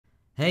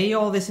Hey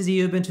y'all, this is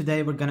Ayub and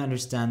today we're gonna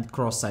understand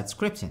cross-site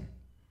scripting.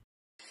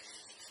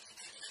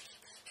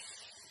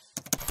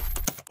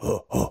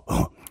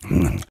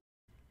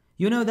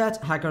 You know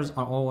that hackers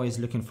are always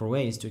looking for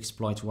ways to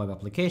exploit web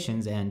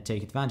applications and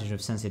take advantage of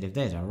sensitive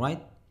data,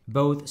 right?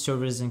 Both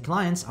servers and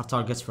clients are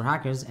targets for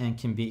hackers and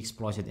can be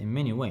exploited in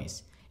many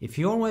ways. If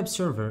your web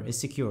server is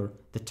secure,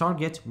 the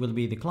target will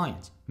be the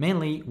client,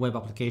 mainly web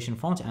application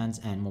front ends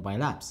and mobile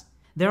apps.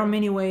 There are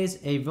many ways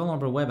a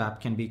vulnerable web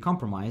app can be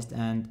compromised,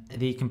 and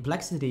the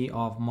complexity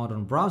of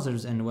modern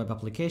browsers and web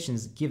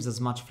applications gives as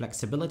much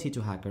flexibility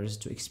to hackers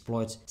to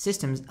exploit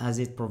systems as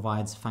it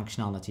provides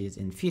functionalities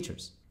and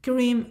features.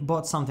 Kareem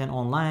bought something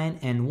online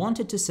and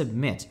wanted to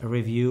submit a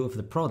review of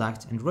the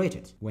product and rate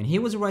it. When he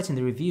was writing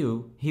the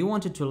review, he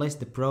wanted to list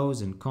the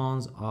pros and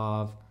cons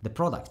of the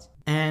product.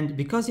 And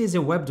because he's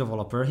a web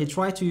developer, he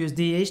tried to use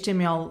the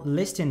HTML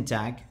listing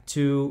tag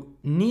to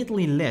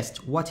neatly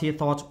list what he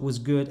thought was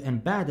good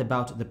and bad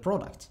about the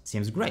product.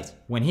 Seems great.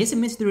 When he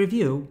submits the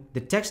review,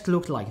 the text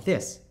looked like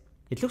this.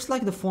 It looks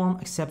like the form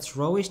accepts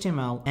raw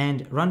HTML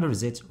and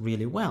renders it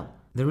really well.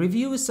 The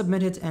review is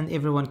submitted and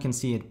everyone can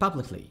see it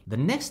publicly. The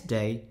next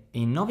day,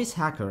 a novice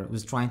hacker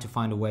was trying to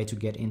find a way to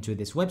get into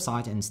this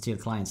website and steal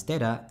clients'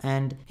 data,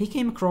 and he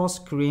came across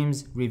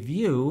Kareem's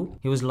review.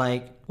 He was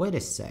like, wait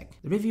a sec,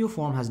 the review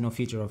form has no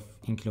feature of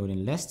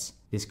including lists.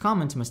 This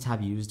comment must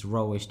have used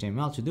raw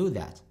HTML to do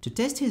that. To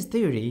test his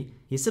theory,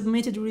 he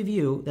submitted a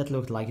review that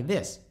looked like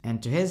this,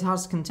 and to his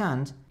heart's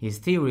content, his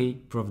theory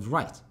proved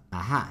right.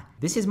 Aha,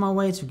 this is my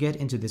way to get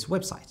into this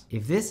website.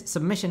 If this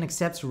submission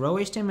accepts raw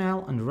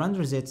HTML and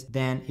renders it,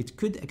 then it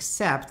could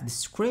accept the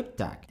script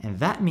tag, and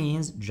that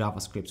means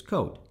JavaScript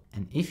code.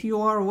 And if you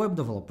are a web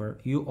developer,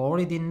 you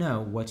already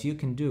know what you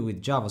can do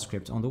with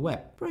JavaScript on the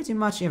web. Pretty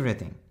much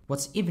everything.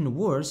 What's even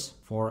worse,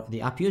 for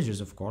the app users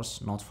of course,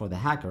 not for the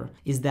hacker,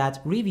 is that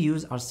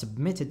reviews are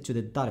submitted to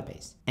the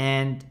database.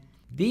 And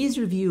these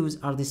reviews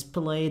are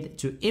displayed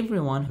to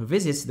everyone who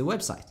visits the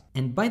website.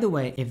 And by the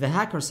way, if the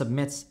hacker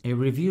submits a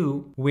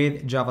review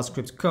with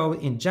JavaScript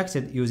code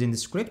injected using the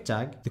script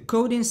tag, the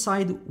code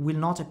inside will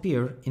not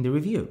appear in the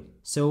review.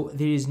 So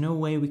there is no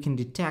way we can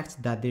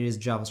detect that there is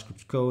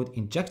JavaScript code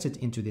injected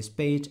into this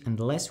page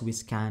unless we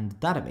scan the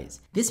database.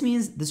 This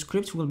means the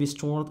script will be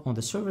stored on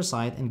the server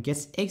side and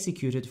gets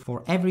executed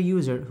for every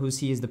user who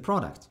sees the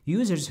product.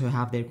 Users who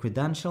have their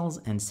credentials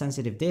and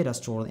sensitive data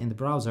stored in the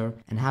browser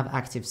and have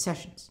active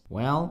sessions.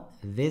 Well,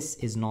 this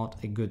is not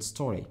a good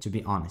story, to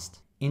be honest.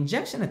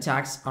 Injection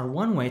attacks are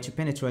one way to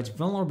penetrate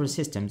vulnerable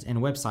systems and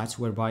websites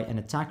whereby an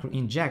attacker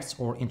injects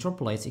or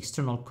interpolates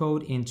external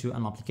code into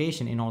an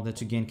application in order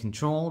to gain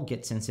control,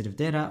 get sensitive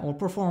data, or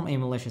perform a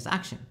malicious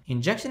action.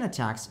 Injection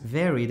attacks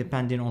vary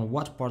depending on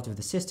what part of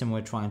the system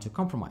we're trying to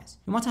compromise.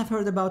 You might have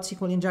heard about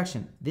SQL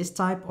injection. This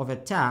type of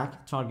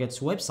attack targets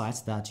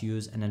websites that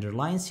use an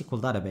underlying SQL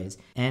database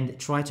and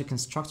try to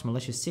construct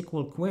malicious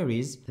SQL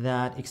queries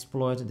that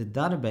exploit the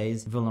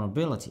database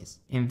vulnerabilities.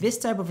 In this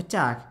type of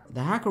attack,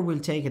 the hacker will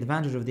take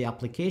advantage of the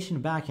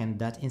application backend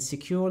that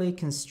insecurely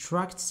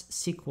constructs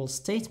SQL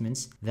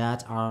statements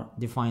that are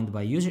defined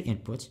by user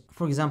input.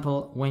 For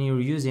example, when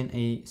you're using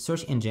a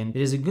search engine,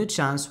 there is a good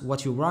chance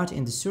what you write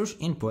in the search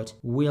input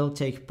will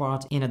take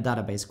part in a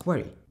database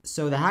query.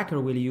 So the hacker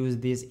will use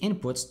these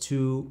inputs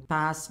to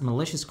pass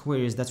malicious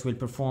queries that will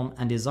perform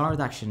undesired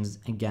actions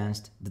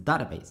against the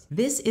database.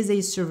 This is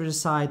a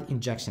server-side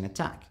injection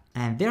attack.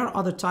 And there are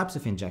other types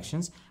of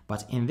injections,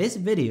 but in this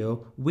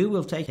video, we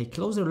will take a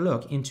closer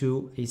look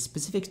into a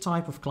specific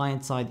type of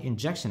client-side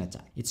injection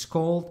attack. It's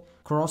called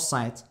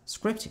cross-site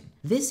scripting.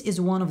 This is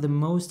one of the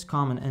most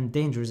common and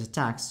dangerous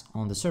attacks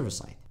on the server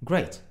side.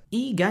 Great.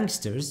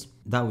 E-gangsters,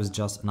 that was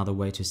just another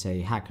way to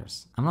say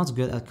hackers. I'm not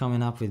good at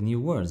coming up with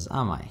new words,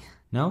 am I?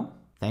 No?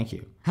 Thank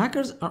you.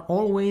 Hackers are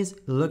always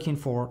looking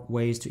for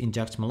ways to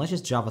inject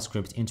malicious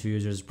JavaScript into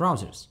users'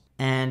 browsers.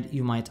 And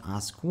you might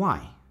ask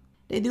why?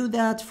 They do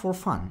that for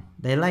fun.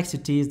 They like to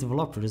tease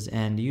developers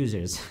and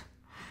users.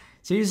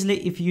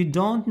 Seriously, if you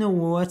don't know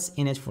what's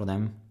in it for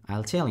them,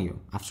 I'll tell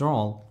you. After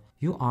all,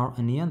 you are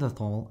a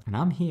Neanderthal and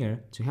I'm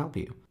here to help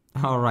you.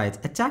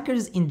 Alright,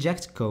 attackers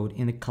inject code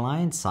in the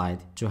client side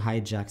to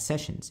hijack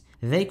sessions.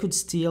 They could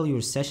steal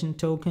your session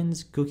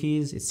tokens,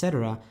 cookies,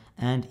 etc.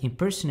 and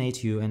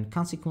impersonate you and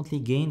consequently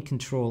gain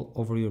control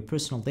over your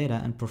personal data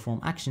and perform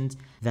actions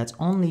that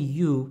only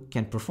you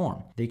can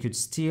perform. They could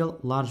steal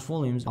large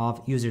volumes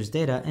of users'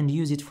 data and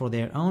use it for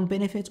their own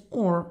benefit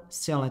or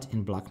sell it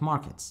in black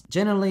markets.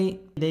 Generally,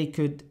 they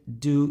could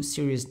do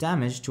serious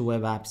damage to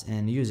web apps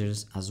and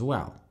users as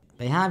well.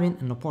 By having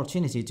an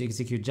opportunity to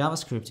execute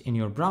JavaScript in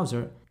your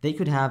browser, they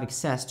could have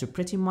access to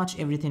pretty much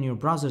everything your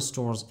browser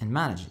stores and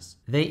manages.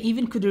 They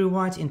even could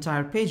rewrite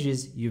entire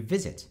pages you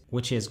visit,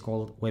 which is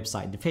called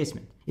website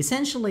defacement.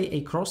 Essentially,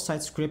 a cross-site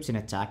scripting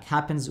attack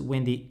happens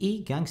when the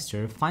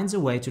e-gangster finds a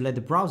way to let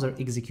the browser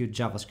execute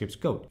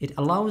JavaScript code. It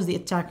allows the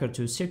attacker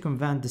to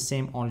circumvent the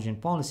same origin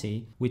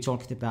policy we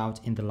talked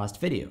about in the last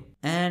video.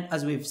 And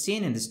as we've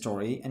seen in the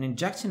story, an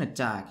injection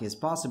attack is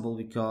possible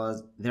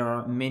because there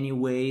are many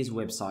ways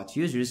website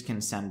users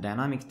can send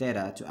dynamic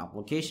data to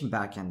application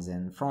backends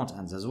and front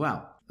ends as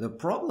well. The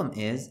problem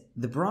is,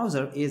 the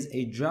browser is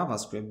a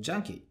JavaScript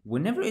junkie.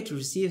 Whenever it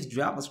receives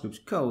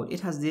JavaScript code, it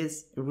has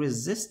this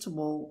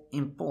irresistible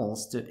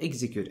impulse to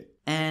execute it.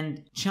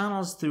 And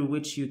channels through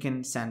which you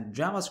can send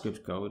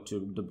JavaScript code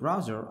to the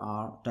browser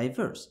are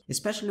diverse,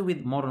 especially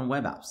with modern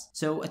web apps.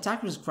 So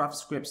attackers craft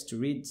scripts to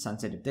read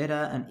sensitive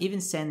data and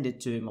even send it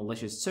to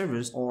malicious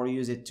servers or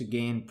use it to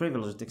gain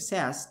privileged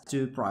access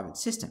to private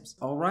systems.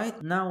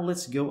 Alright, now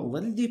let's go a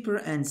little deeper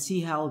and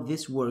see how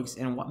this works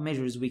and what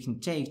measures we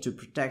can take to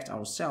protect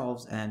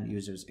ourselves and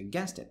users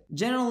against it.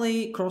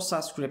 Generally,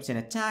 cross-site scripting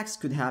attacks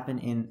could happen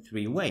in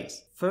three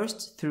ways.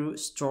 First, through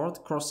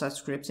stored cross-site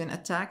scripting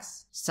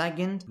attacks.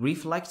 Second,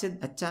 reflected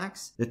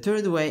attacks. The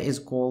third way is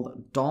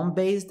called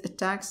DOM-based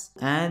attacks.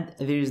 And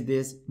there is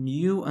this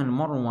new and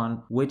modern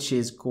one, which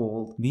is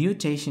called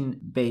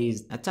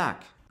mutation-based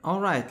attack.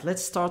 Alright,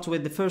 let's start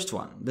with the first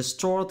one, the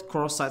stored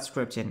cross-site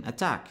scripting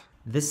attack.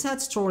 The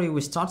sad story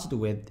we started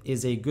with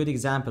is a good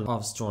example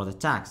of stored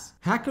attacks.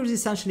 Hackers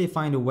essentially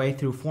find a way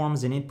through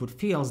forms and input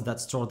fields that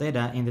store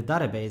data in the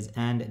database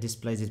and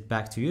displays it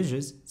back to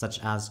users, such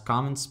as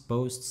comments,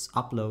 posts,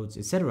 uploads,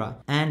 etc.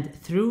 And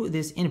through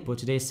this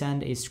input, they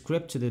send a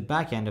script to the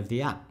backend of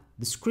the app.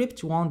 The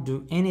script won't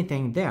do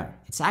anything there.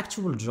 Its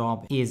actual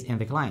job is in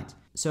the client.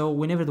 So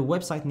whenever the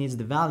website needs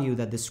the value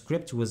that the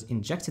script was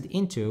injected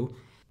into,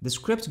 the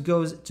script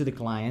goes to the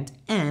client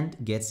and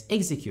gets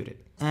executed.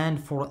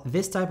 And for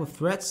this type of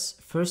threats,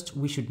 first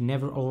we should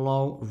never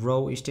allow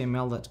raw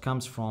HTML that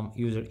comes from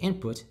user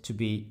input to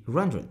be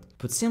rendered.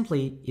 Put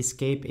simply,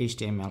 escape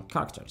HTML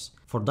characters.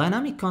 For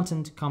dynamic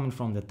content coming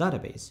from the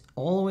database,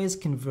 always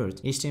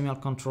convert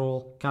HTML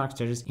control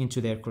characters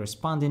into their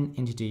corresponding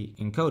entity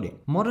encoding.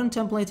 Modern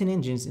templating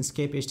engines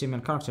escape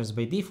HTML characters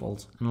by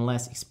default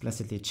unless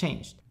explicitly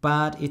changed,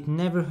 but it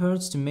never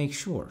hurts to make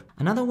sure.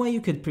 Another way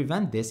you could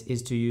prevent this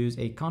is to use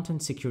a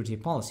content security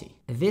policy.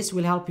 This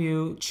will help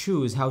you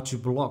choose how to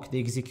block the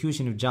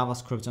execution of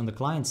JavaScript on the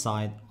client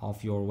side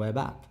of your web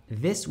app.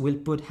 This will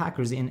put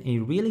hackers in a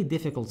really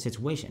difficult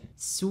situation.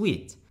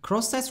 Sweet!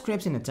 Cross-site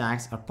scripting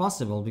attacks are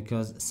possible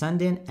because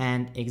sending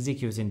and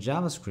executing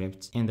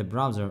JavaScript in the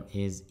browser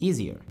is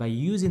easier. By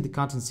using the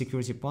content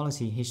security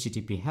policy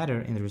HTTP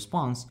header in the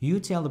response, you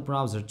tell the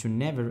browser to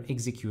never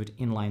execute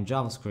inline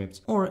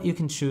JavaScript, or you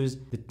can choose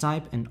the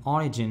type and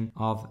origin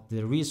of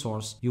the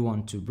resource you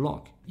want to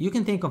block. You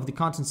can think of the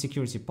content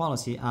security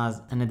policy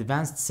as an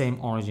advanced same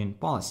origin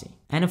policy.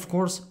 And of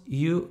course,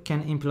 you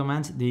can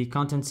implement the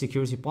content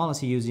security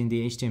policy using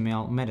the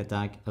HTML meta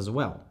tag as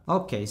well.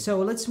 Okay, so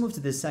let's move to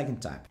the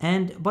second type.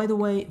 And by the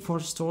way, for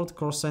stored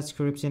cross-site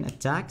scripting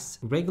attacks,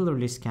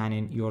 regularly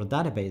scanning your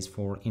database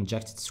for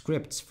injected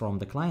scripts from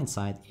the client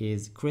side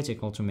is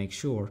critical to make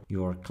sure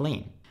you're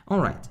clean.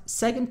 Alright,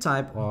 second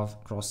type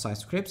of cross-site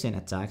scripting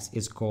attacks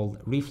is called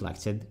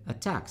reflected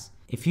attacks.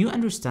 If you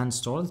understand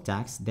stored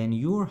attacks, then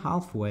you're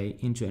halfway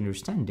into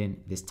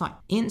understanding this type.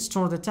 In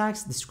stored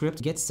attacks, the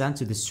script gets sent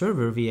to the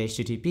server via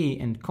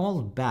HTTP and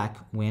called back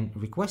when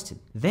requested.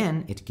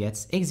 Then it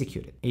gets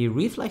executed. A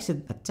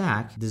reflected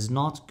attack does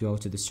not go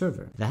to the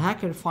server. The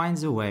hacker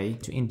finds a way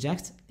to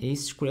inject a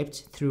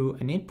script through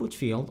an input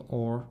field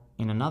or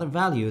in another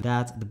value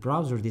that the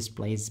browser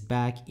displays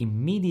back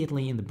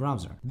immediately in the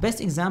browser. Best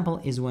example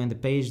is when the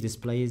page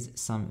displays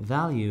some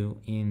value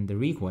in the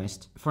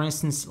request. For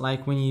instance,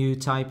 like when you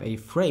type a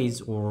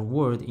phrase or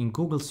word in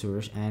Google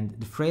search and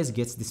the phrase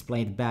gets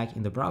displayed back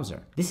in the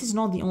browser. This is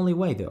not the only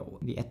way though.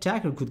 The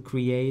attacker could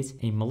create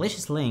a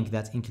malicious link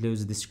that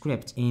includes the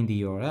script in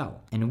the URL.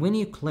 And when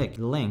you click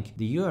the link,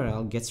 the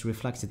URL gets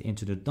reflected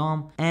into the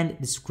DOM and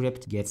the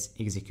script gets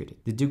executed.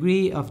 The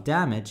degree of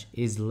damage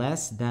is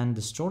less than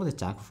the stored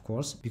attack, of course,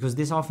 because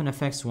this often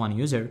affects one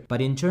user, but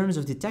in terms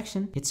of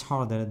detection, it's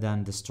harder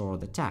than the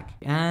stored attack.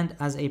 And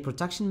as a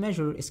protection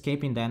measure,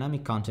 escaping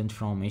dynamic content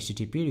from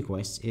HTTP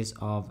requests is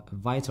of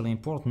vital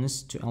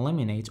importance to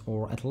eliminate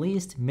or at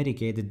least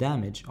mitigate the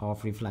damage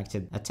of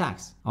reflected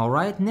attacks.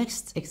 Alright,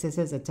 next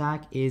XSS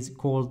attack is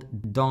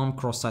called DOM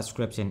cross-site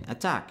scripting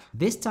attack.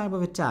 This type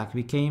of attack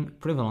became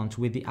prevalent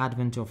with the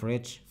advent of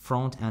rich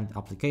front-end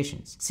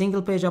applications.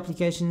 Single-page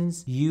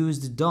applications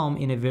used DOM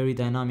in a very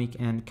dynamic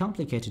and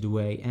complicated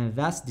way, and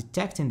thus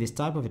detecting this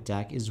type of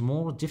attack is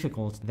more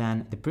difficult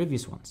than the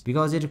previous ones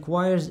because it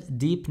requires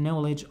deep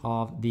knowledge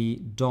of the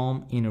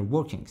DOM inner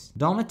workings.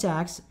 DOM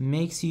attacks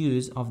makes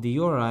use of the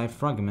URI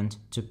fragment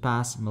to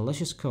pass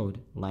malicious code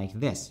like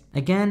this.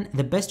 Again,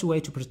 the best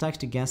way to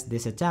protect against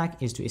this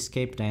attack is to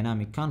escape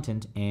dynamic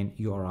content in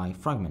URI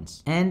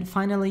fragments. And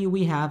finally,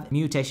 we have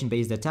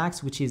mutation-based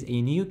attacks, which is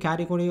a new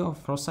category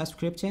of cross-site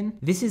scripting.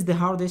 This is the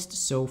hardest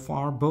so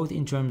far, both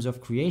in terms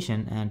of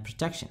creation and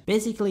protection.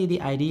 Basically,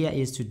 the idea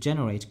is to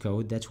generate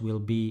code that will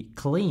be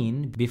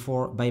clean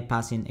before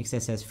bypassing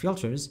XSS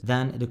filters.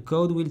 Then the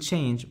code will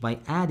change by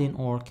adding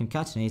or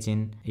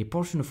concatenating a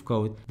portion of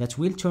code that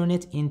will turn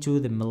it into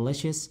the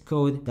malicious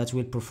code that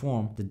will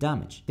perform the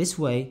damage. This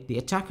way, the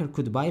attacker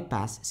could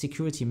bypass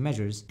security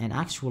measures and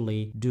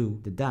actually do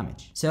the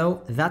damage.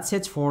 So that's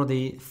it for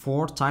the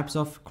 4 types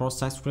of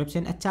cross-site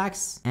scripting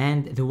attacks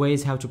and the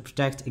ways how to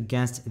protect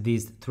against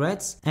these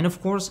threats. And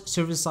of course,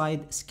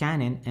 server-side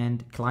scanning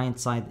and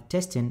client-side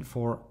testing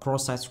for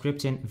cross-site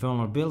scripting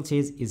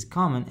vulnerabilities is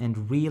common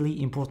and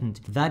really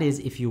important. That is,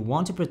 if you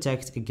want to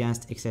protect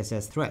against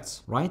XSS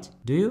threats, right?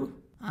 Do you?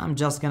 I'm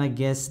just gonna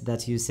guess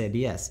that you said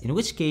yes, in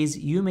which case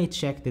you may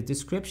check the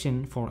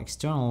description for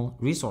external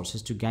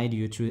resources to guide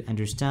you to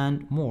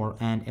understand more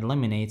and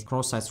eliminate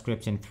cross-site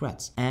scripting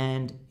threats.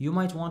 And you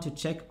might want to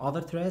check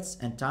other threats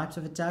and types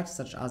of attacks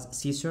such as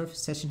CSRF,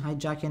 session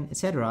hijacking,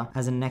 etc.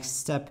 as a next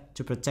step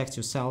to protect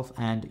yourself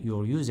and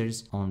your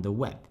users on the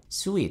web.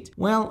 Sweet.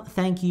 Well,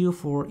 thank you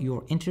for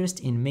your interest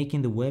in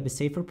making the web a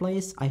safer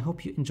place. I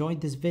hope you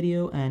enjoyed this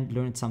video and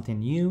learned something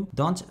new.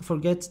 Don't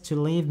forget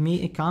to leave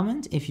me a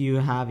comment if you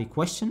have a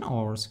question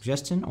or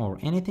suggestion or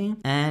anything.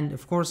 And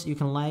of course, you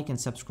can like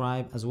and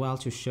subscribe as well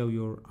to show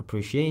your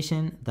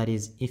appreciation. That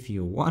is, if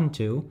you want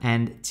to.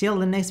 And till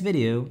the next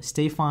video,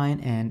 stay fine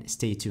and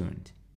stay tuned.